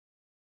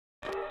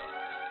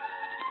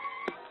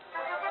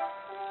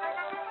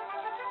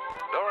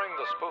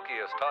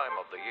spookiest time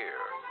of the year,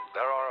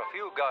 there are a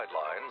few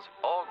guidelines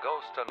all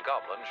ghosts and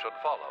goblins should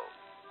follow.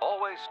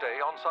 Always stay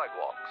on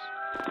sidewalks.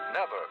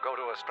 Never go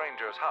to a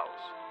stranger's house.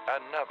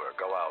 And never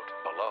go out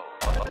alone.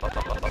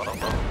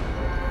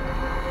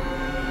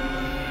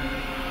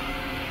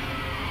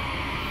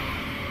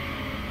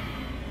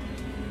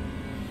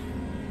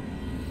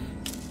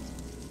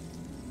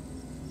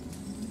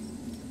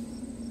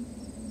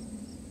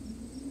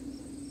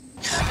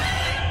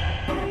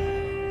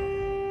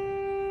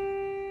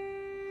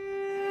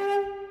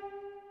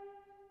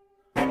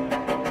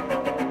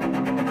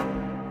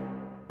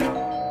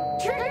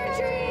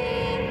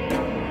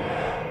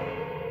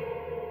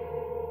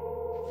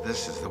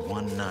 This is the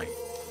one night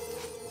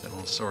that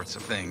all sorts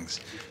of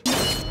things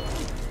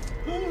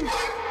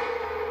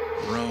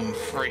roam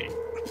free.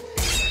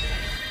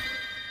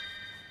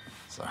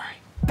 Sorry.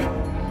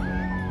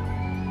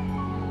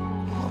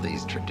 All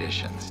these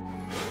traditions.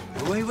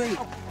 Wait.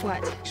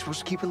 What? You're supposed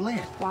to keep it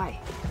lit. Why?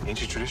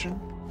 Ancient tradition?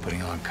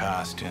 Putting on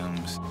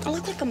costumes, I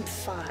look like I'm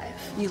 5.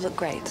 You look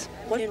great.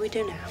 What do we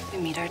do now? We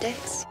meet our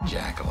dates.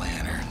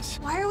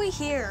 jack-o'-lanterns. Why are we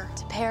here?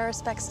 To pay our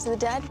respects to the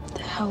dead?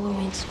 The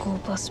Halloween school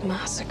bus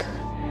massacre.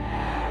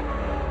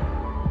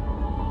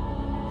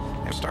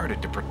 They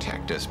started to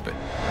protect us, but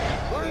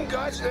What in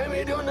God's name are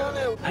you doing down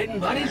there? Hiding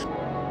buddies?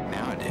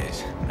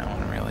 nowadays, no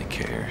one really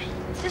cares.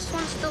 This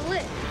one's still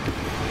lit.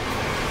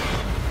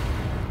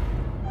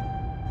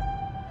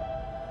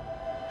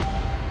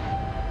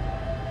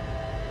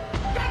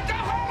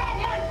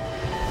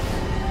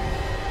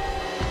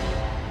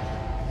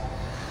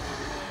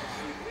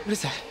 What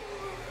is that?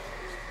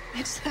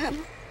 It's them.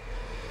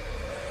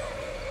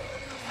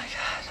 Oh my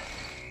God.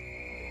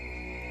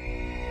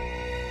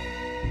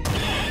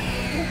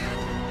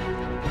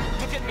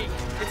 Look at me.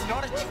 It's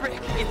not a trick.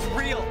 It's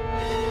real.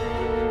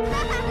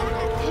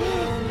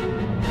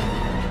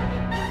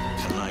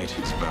 Tonight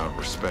is about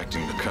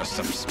respecting the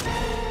customs,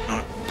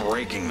 not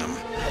breaking them.